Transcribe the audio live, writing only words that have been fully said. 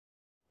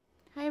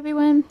Hi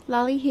everyone,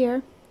 Lolly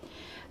here.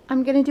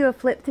 I'm going to do a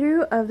flip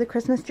through of the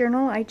Christmas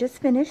journal I just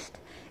finished,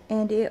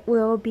 and it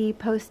will be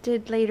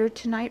posted later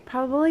tonight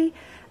probably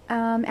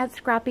at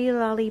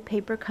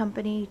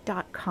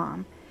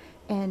scrappylollypapercompany.com,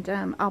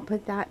 and I'll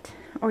put that,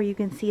 or you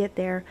can see it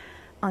there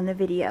on the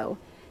video.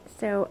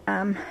 So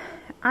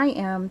I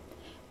am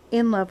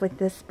in love with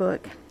this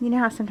book. You know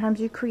how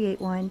sometimes you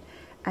create one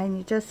and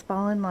you just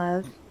fall in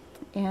love,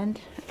 and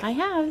I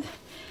have.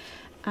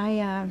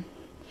 I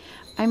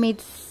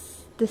made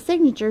the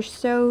signature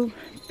so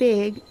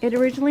big. It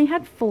originally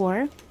had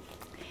 4,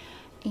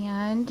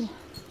 and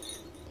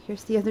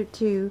here's the other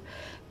 2,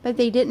 but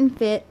they didn't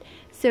fit,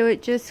 so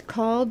it just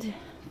called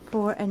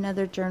for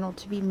another journal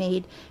to be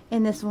made,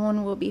 and this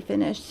one will be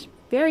finished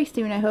very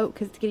soon, I hope,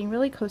 because it's getting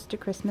really close to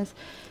Christmas.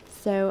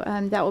 So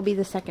that will be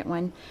the second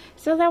one.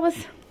 So that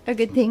was a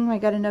good thing. I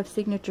got enough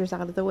signatures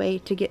out of the way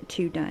to get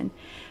 2 done.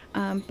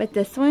 But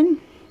this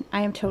one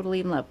I am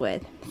totally in love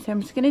with. So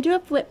I'm just going to do a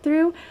flip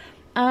through.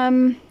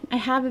 I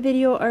have a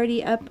video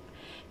already up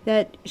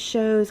that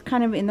shows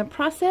kind of in the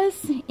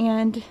process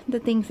and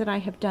the things that I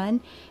have done,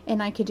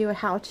 and I could do a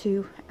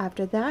how-to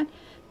after that.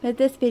 But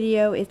this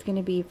video is going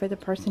to be for the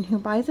person who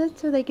buys it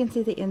so they can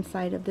see the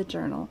inside of the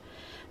journal.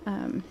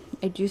 I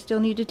do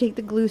still need to take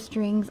the glue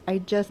strings. I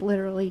just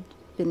literally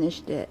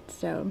finished it.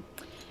 So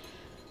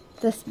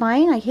the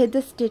spine, I hid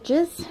the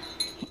stitches,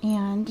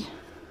 and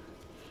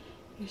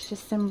there's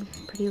just some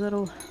pretty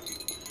little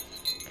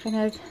kind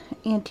of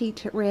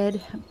antique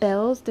red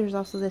bells. There's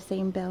also the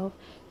same bell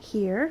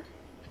here.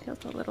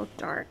 Feels a little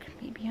dark,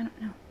 maybe, I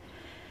don't know.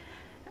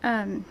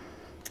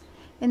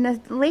 And the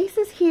lace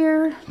is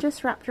here,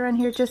 just wrapped around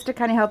here, just to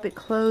kind of help it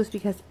close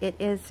because it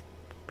is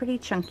pretty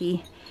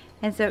chunky,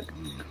 and so it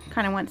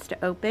kind of wants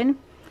to open.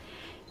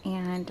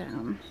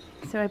 And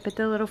so I put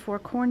the little 4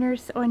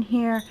 corners on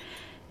here.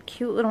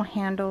 Cute little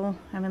handle.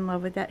 I'm in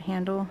love with that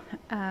handle.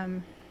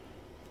 And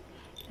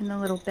the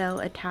little bell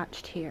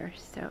attached here,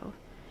 so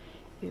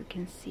you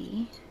can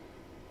see.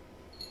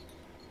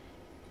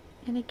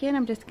 And again,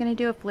 I'm just going to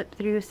do a flip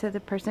through so the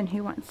person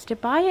who wants to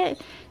buy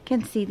it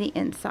can see the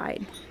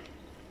inside.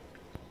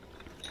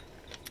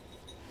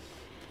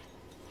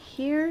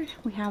 Here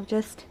we have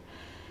just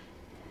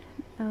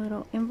a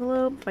little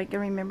envelope, if I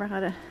can remember how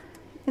to,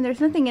 and there's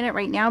nothing in it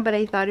right now, but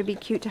I thought it'd be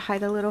cute to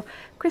hide a little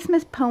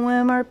Christmas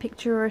poem or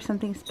picture or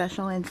something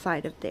special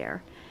inside of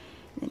there.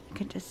 And then you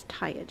can just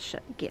tie it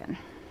shut again.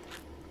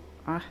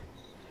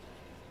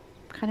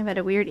 Kind of at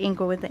a weird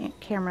angle with the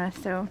camera.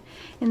 So,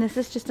 and this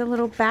is just a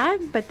little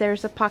bag, but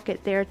there's a pocket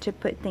there to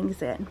put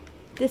things in.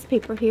 This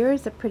paper here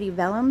is a pretty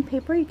vellum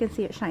paper. You can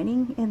see it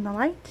shining in the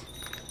light.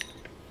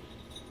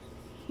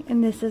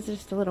 And this is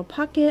just a little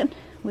pocket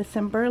with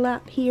some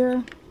burlap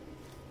here.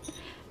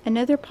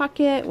 Another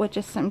pocket with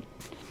just some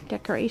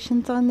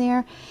decorations on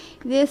there.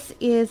 This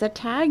is a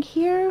tag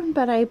here,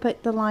 but I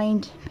put the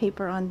lined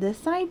paper on this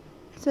side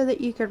so that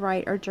you could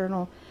write or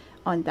journal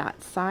on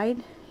that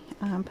side.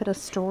 Put a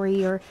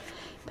story or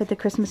put the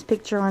Christmas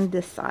picture on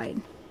this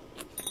side.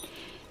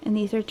 And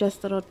these are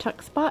just little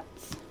tuck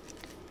spots.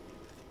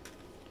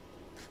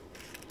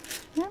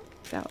 Yep,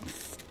 that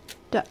was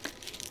stuck.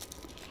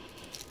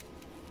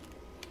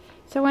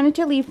 So I wanted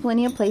to leave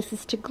plenty of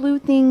places to glue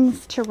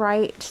things, to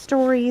write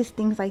stories,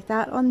 things like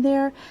that on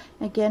there.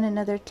 Again,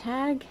 another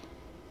tag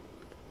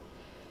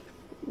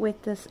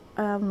with this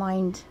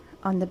lined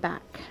on the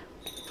back.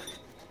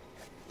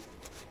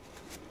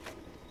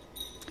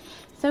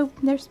 So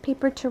there's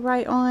paper to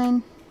write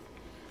on.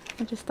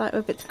 I just thought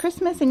if it's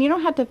Christmas, and you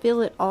don't have to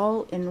fill it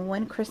all in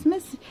one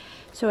Christmas.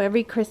 So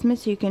every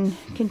Christmas you can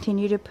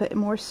continue to put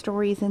more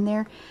stories in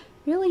there.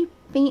 Really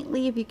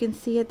faintly, if you can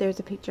see it, there's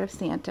a picture of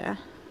Santa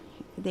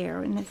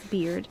there in his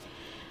beard.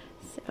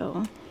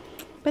 So,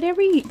 but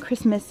every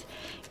Christmas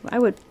I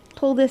would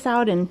pull this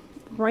out and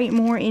write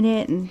more in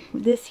it. And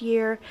this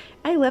year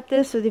I left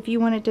this so that if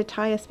you wanted to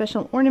tie a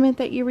special ornament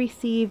that you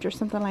received or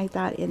something like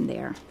that in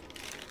there.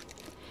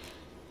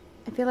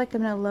 I feel like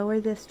I'm going to lower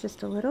this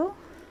just a little.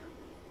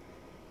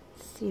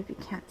 Let's see if you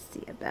can't see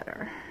it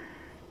better.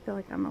 I feel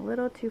like I'm a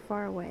little too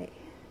far away.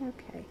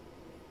 Okay.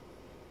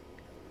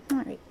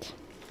 Alright.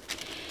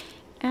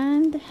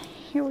 And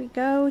here we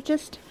go.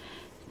 Just,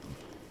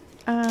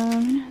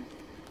 I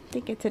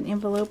think it's an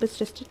envelope. It's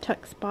just a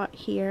tuck spot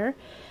here.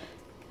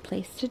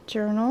 Place to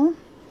journal.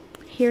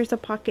 Here's a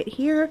pocket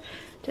here.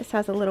 Just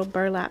has a little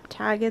burlap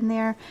tag in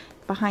there.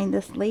 Behind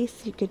this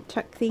lace, you could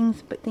tuck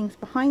things, put things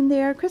behind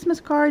there, Christmas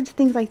cards,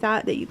 things like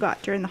that that you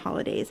got during the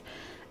holidays.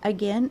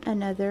 Again,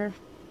 another,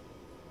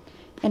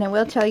 and I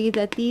will tell you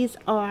that these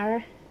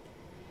are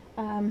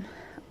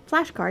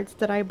flashcards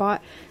that I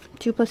bought.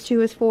 2 plus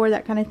 2 is 4,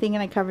 that kind of thing,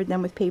 and I covered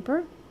them with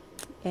paper.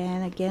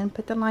 And again,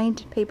 put the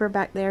lined paper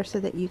back there so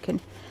that you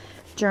can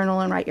journal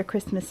and write your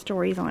Christmas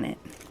stories on it.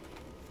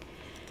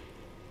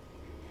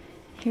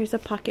 Here's a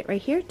pocket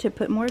right here to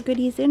put more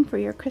goodies in for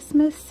your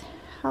Christmas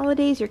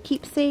holidays, your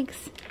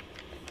keepsakes,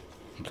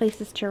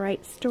 places to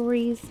write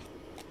stories.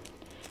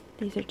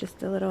 These are just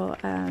the little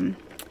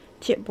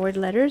chipboard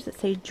letters that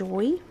say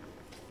joy.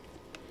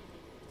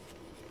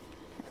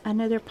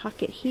 Another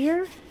pocket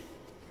here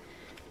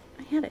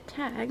I had a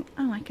tag.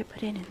 Oh, I could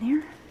put it in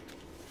there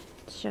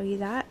to show you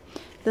that.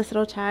 This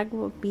little tag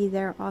will be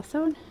there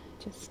also,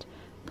 just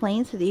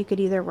plain, so that you could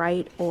either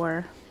write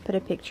or put a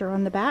picture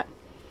on the back.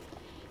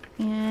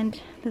 And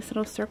this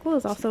little circle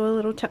is also a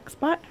little tuck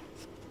spot.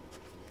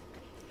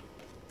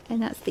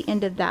 And that's the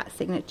end of that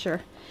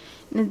signature.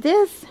 Now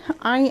this,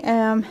 I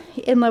am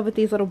in love with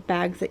these little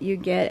bags that you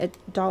get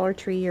at Dollar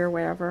Tree or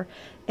wherever.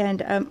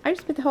 And I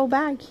just put the whole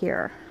bag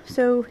here.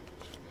 So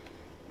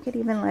you could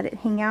even let it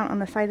hang out on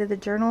the side of the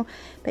journal.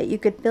 But you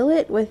could fill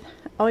it with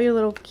all your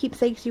little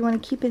keepsakes you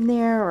want to keep in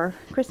there, or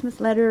Christmas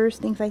letters,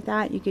 things like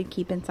that, you could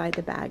keep inside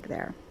the bag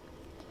there.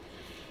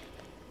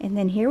 And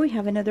then here we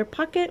have another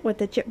pocket with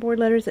the chipboard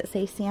letters that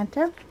say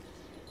Santa.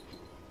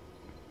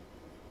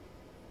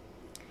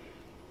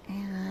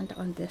 And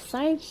on this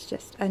side, it's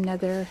just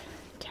another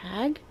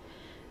tag.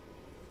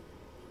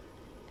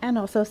 And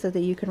also so that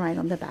you can write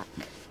on the back.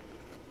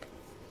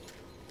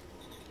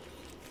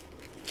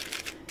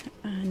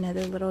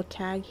 Another little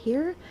tag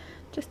here.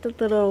 Just a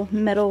little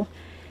metal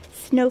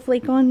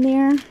snowflake on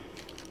there.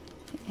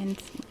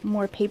 And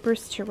more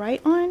papers to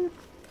write on.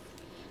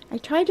 I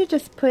tried to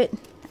just put,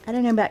 I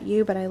don't know about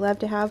you, but I love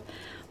to have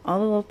all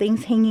the little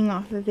things hanging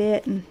off of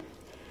it, and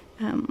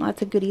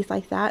lots of goodies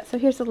like that. So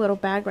here's a little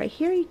bag right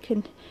here.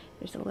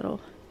 There's a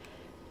little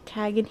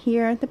tag in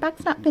here. The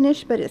back's not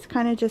finished, but it's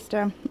kind of just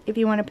if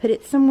you want to put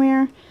it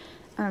somewhere,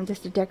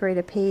 just to decorate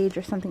a page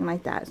or something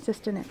like that. It's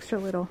just an extra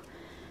little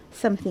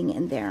something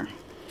in there.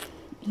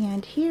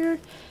 And here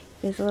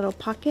is a little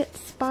pocket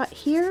spot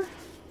here,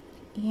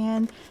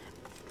 and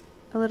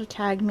a little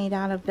tag made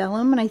out of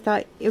vellum, and I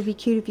thought it would be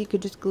cute if you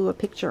could just glue a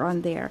picture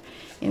on there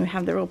and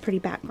have the real pretty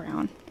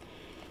background.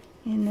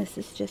 And this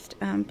is just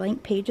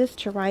blank pages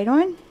to write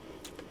on.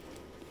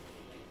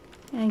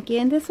 And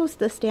again, this was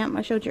the stamp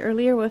I showed you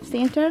earlier with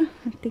Santa.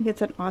 I think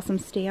it's an awesome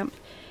stamp.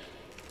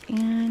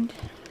 And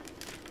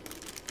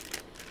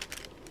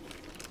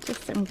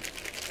just some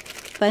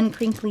fun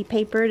crinkly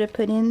paper to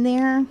put in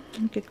there.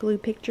 You could glue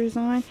pictures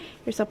on.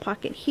 There's a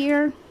pocket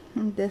here.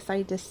 And this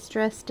I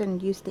distressed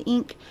and used the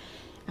ink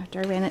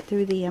after I ran it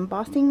through the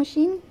embossing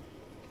machine.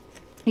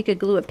 You could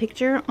glue a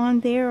picture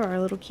on there or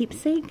a little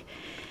keepsake.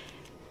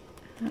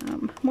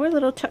 More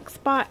little tuck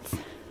spots,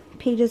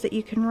 pages that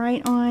you can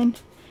write on,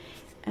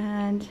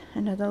 and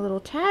another little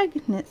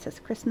tag, and it says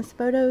Christmas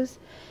photos,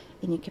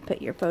 and you can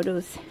put your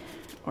photos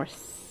or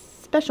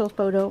special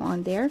photo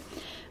on there.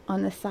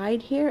 On the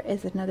side here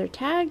is another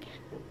tag,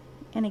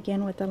 and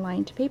again with the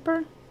lined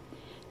paper.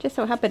 Just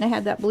so happened I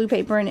had that blue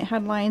paper and it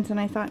had lines, and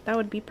I thought that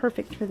would be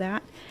perfect for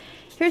that.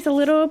 Here's a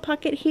little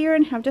pocket here,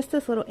 and have just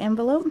this little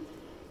envelope.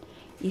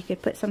 You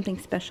could put something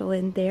special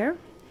in there.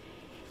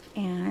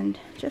 And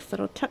just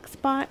little tuck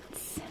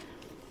spots.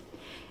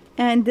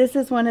 And this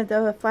is one of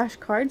the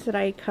flashcards that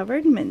I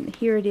covered, and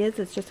here it is.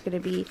 It's just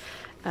going to be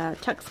a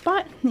tuck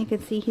spot. You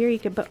can see here, you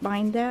could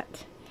bind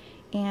that.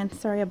 And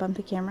sorry I bumped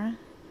the camera.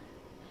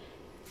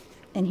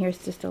 And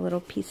here's just a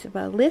little piece of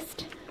a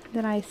list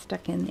that I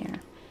stuck in there.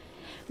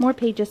 More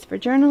pages for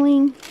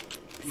journaling,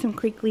 some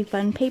crinkly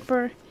fun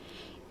paper,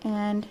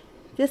 and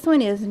this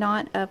one is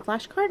not a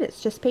flashcard,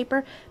 it's just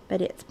paper,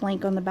 but it's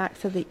blank on the back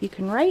so that you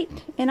can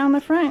write. And on the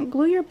front,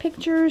 glue your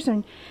pictures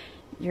and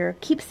your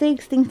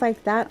keepsakes, things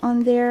like that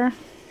on there.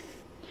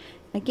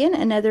 Again,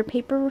 another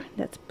paper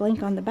that's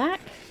blank on the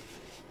back.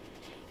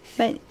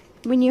 But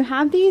when you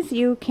have these,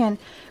 you can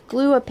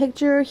glue a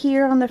picture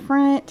here on the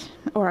front,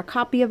 or a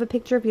copy of a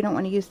picture if you don't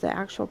want to use the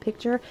actual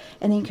picture,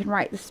 and then you can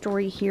write the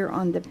story here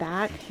on the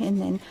back.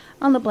 And then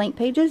on the blank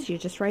pages, you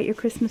just write your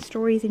Christmas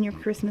stories and your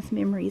Christmas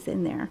memories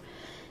in there.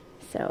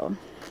 So,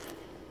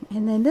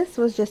 and then this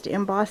was just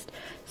embossed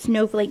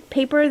snowflake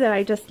paper that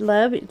I just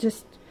love. It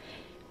just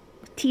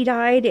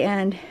tea-dyed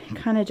and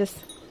kind of just,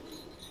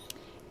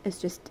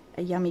 it's just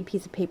a yummy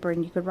piece of paper,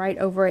 and you could write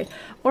over it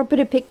or put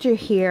a picture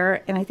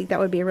here, and I think that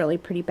would be a really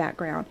pretty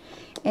background.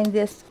 And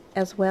this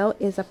as well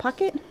is a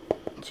pocket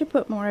to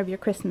put more of your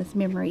Christmas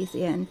memories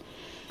in.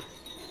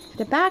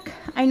 The back,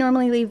 I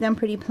normally leave them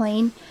pretty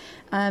plain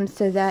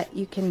so that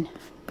you can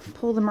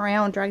pull them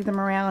around, drag them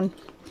around,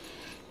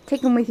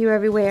 take them with you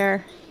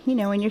everywhere. You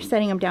know, when you're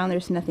setting them down,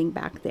 there's nothing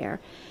back there.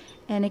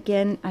 And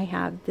again, I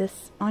have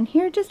this on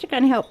here just to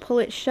kind of help pull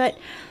it shut.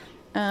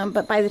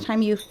 But by the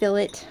time you fill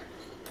it,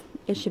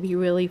 it should be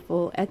really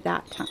full at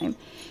that time.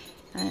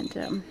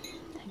 And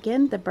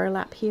again, the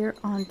burlap here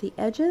on the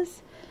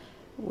edges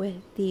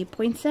with the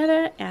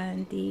poinsettia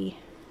and the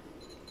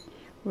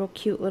real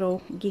cute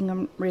little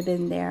gingham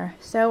ribbon there.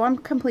 So I'm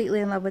completely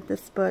in love with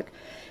this book.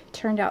 It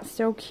turned out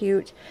so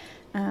cute.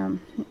 I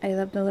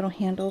love the little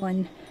handle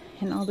and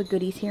all the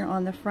goodies here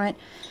on the front.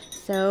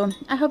 So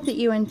I hope that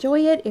you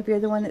enjoy it. If you're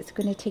the one that's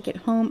going to take it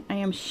home, I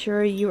am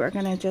sure you are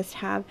going to just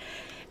have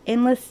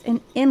endless and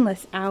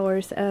endless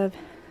hours of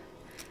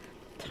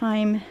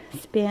time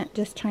spent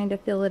just trying to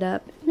fill it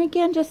up. And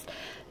again, just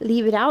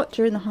leave it out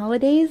during the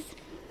holidays.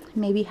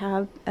 Maybe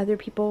have other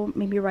people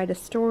maybe write a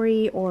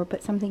story or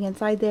put something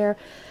inside there,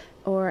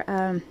 or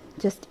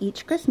just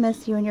each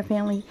Christmas you and your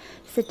family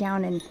sit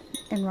down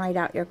and write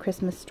out your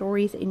Christmas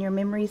stories and your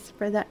memories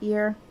for that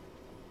year.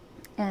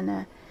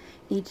 And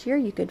each year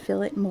you could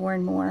fill it more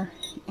and more,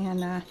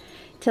 and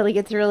till it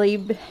gets really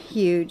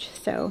huge.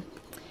 So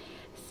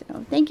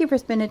thank you for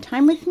spending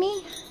time with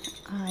me.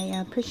 I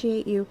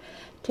appreciate you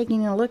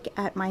taking a look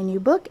at my new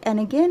book. And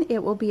again,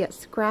 it will be at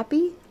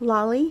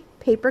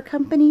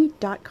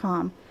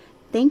scrappylollypapercompany.com.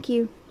 Thank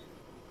you.